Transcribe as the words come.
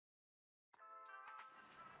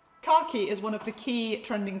Khaki is one of the key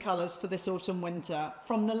trending colours for this autumn winter,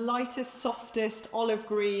 from the lightest, softest olive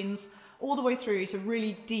greens all the way through to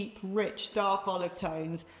really deep, rich, dark olive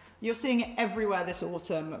tones. You're seeing it everywhere this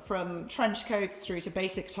autumn, from trench coats through to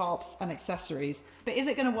basic tops and accessories. But is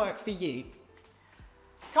it going to work for you?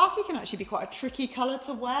 Khaki can actually be quite a tricky colour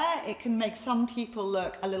to wear. It can make some people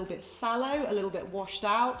look a little bit sallow, a little bit washed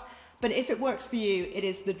out. But if it works for you, it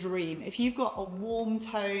is the dream. If you've got a warm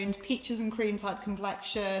toned, peaches and cream type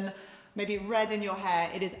complexion, maybe red in your hair,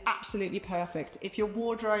 it is absolutely perfect. If your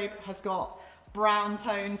wardrobe has got brown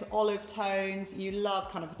tones, olive tones, you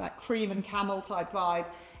love kind of that cream and camel type vibe,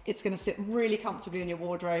 it's going to sit really comfortably in your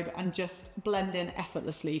wardrobe and just blend in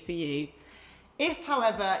effortlessly for you. If,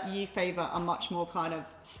 however, you favour a much more kind of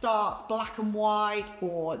stark black and white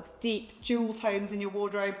or deep jewel tones in your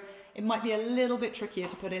wardrobe, it might be a little bit trickier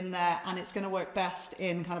to put in there, and it's going to work best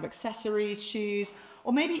in kind of accessories, shoes,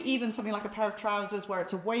 or maybe even something like a pair of trousers where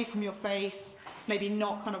it's away from your face, maybe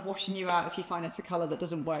not kind of washing you out if you find it's a colour that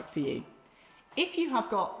doesn't work for you. If you have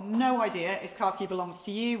got no idea if khaki belongs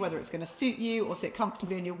to you, whether it's going to suit you or sit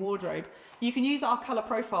comfortably in your wardrobe, you can use our colour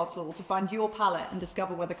profile tool to find your palette and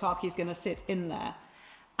discover whether khaki is going to sit in there.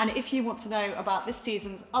 And if you want to know about this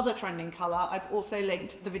season's other trending colour, I've also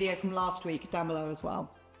linked the video from last week down below as well.